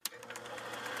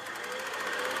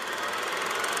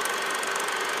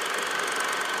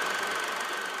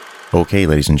Okay,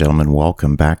 ladies and gentlemen,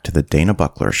 welcome back to the Dana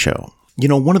Buckler Show. You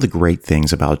know, one of the great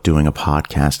things about doing a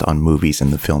podcast on movies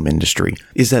in the film industry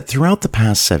is that throughout the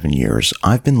past 7 years,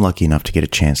 I've been lucky enough to get a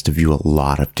chance to view a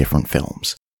lot of different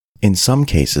films. In some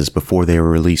cases, before they were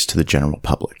released to the general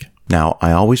public. Now,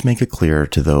 I always make it clear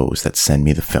to those that send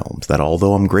me the films that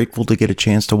although I'm grateful to get a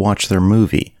chance to watch their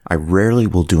movie, I rarely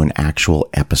will do an actual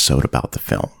episode about the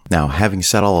film. Now, having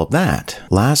said all of that,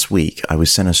 last week I was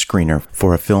sent a screener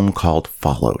for a film called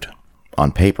Followed.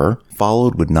 On paper,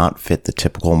 Followed would not fit the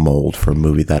typical mold for a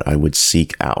movie that I would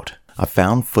seek out, a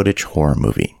found footage horror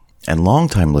movie. And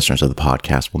longtime listeners of the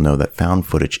podcast will know that found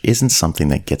footage isn't something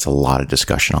that gets a lot of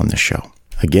discussion on this show.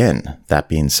 Again, that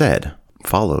being said,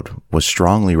 Followed was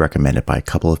strongly recommended by a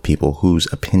couple of people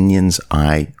whose opinions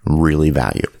I really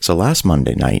value. So last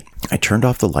Monday night, I turned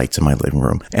off the lights in my living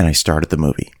room and I started the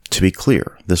movie. To be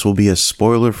clear, this will be a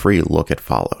spoiler-free look at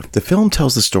Followed. The film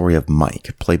tells the story of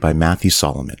Mike, played by Matthew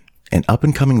Solomon, an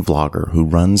up-and-coming vlogger who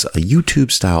runs a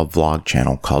YouTube-style vlog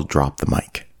channel called Drop the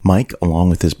Mic. Mike, along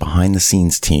with his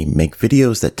behind-the-scenes team, make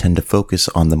videos that tend to focus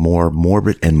on the more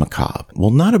morbid and macabre. While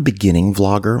not a beginning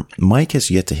vlogger, Mike has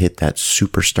yet to hit that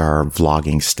superstar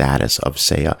vlogging status of,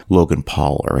 say, a Logan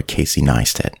Paul or a Casey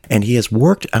Neistat. And he has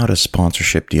worked out a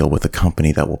sponsorship deal with a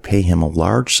company that will pay him a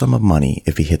large sum of money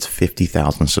if he hits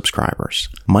 50,000 subscribers.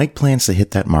 Mike plans to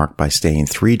hit that mark by staying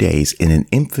 3 days in an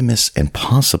infamous and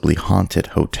possibly haunted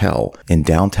hotel in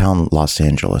downtown Los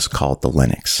Angeles called the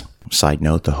Lenox. Side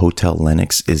note, the Hotel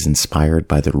Lenox is inspired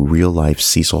by the real-life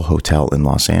Cecil Hotel in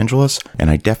Los Angeles, and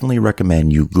I definitely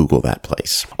recommend you Google that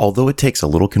place. Although it takes a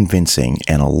little convincing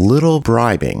and a little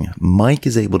bribing, Mike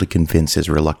is able to convince his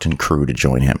reluctant crew to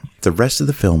join him. The rest of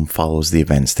the film follows the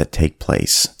events that take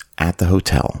place at the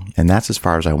hotel, and that's as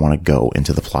far as I want to go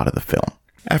into the plot of the film.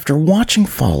 After watching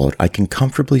Followed, I can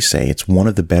comfortably say it's one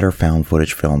of the better found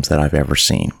footage films that I've ever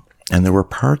seen. And there were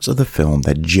parts of the film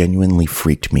that genuinely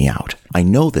freaked me out. I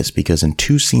know this because in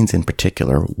 2 scenes in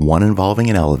particular, one involving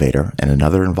an elevator and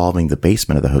another involving the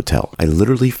basement of the hotel, I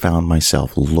literally found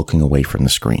myself looking away from the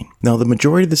screen. Now, the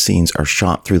majority of the scenes are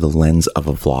shot through the lens of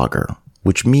a vlogger,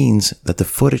 which means that the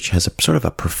footage has a sort of a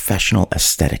professional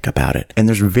aesthetic about it. And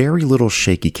there's very little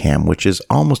shaky cam, which is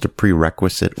almost a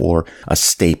prerequisite or a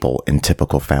staple in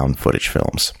typical found footage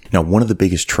films. Now, one of the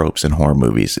biggest tropes in horror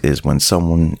movies is when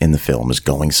someone in the film is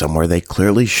going somewhere they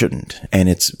clearly shouldn't. And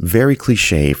it's very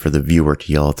cliche for the viewer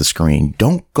to yell at the screen,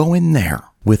 "Don't go in there."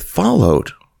 With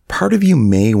Followed, part of you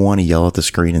may want to yell at the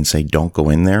screen and say, "Don't go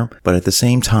in there," but at the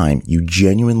same time, you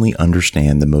genuinely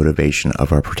understand the motivation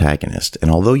of our protagonist.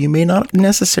 And although you may not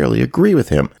necessarily agree with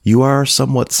him, you are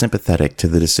somewhat sympathetic to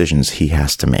the decisions he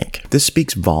has to make. This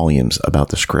speaks volumes about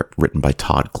the script written by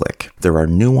Todd Glick. There are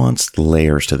nuanced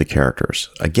layers to the characters.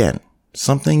 Again,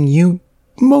 something you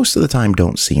most of the time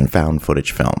don't see in found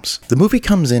footage films. The movie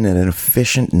comes in at an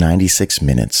efficient 96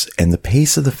 minutes, and the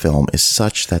pace of the film is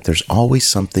such that there's always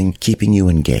something keeping you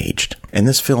engaged. And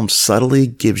this film subtly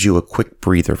gives you a quick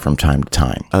breather from time to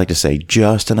time. I like to say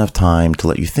just enough time to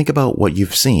let you think about what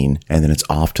you've seen, and then it's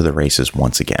off to the races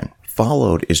once again.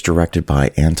 Followed is directed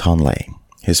by Anton Lay.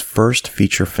 His first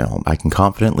feature film. I can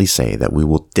confidently say that we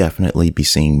will definitely be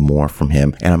seeing more from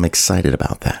him, and I'm excited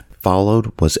about that.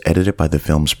 Followed was edited by the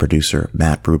film's producer,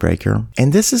 Matt Brubaker.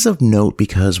 And this is of note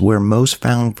because where most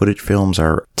found footage films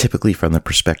are typically from the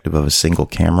perspective of a single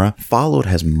camera, Followed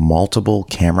has multiple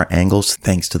camera angles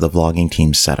thanks to the vlogging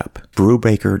team's setup.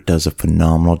 Brubaker does a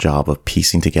phenomenal job of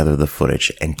piecing together the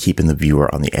footage and keeping the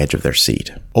viewer on the edge of their seat.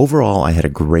 Overall, I had a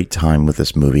great time with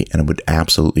this movie and I would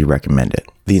absolutely recommend it.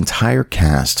 The entire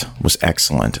cast was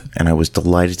excellent, and I was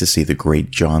delighted to see the great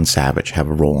John Savage have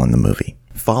a role in the movie.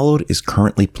 Followed is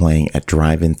currently playing at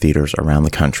drive-in theaters around the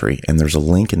country, and there's a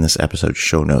link in this episode's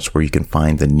show notes where you can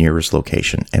find the nearest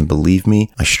location. And believe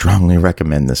me, I strongly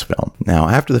recommend this film. Now,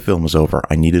 after the film was over,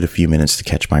 I needed a few minutes to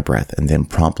catch my breath and then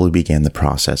promptly began the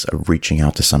process of reaching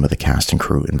out to some of the cast and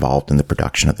crew involved in the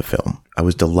production of the film. I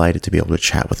was delighted to be able to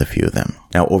chat with a few of them.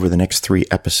 Now, over the next 3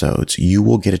 episodes, you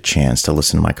will get a chance to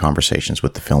listen to my conversations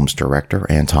with the film's director,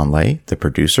 Anton Lay, the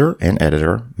producer and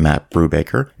editor, Matt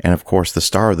Brubaker, and of course, the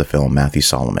star of the film, Matthew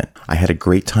Solomon. I had a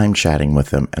great time chatting with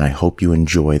them, and I hope you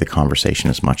enjoy the conversation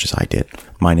as much as I did.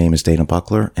 My name is Dana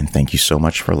Buckler, and thank you so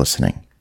much for listening.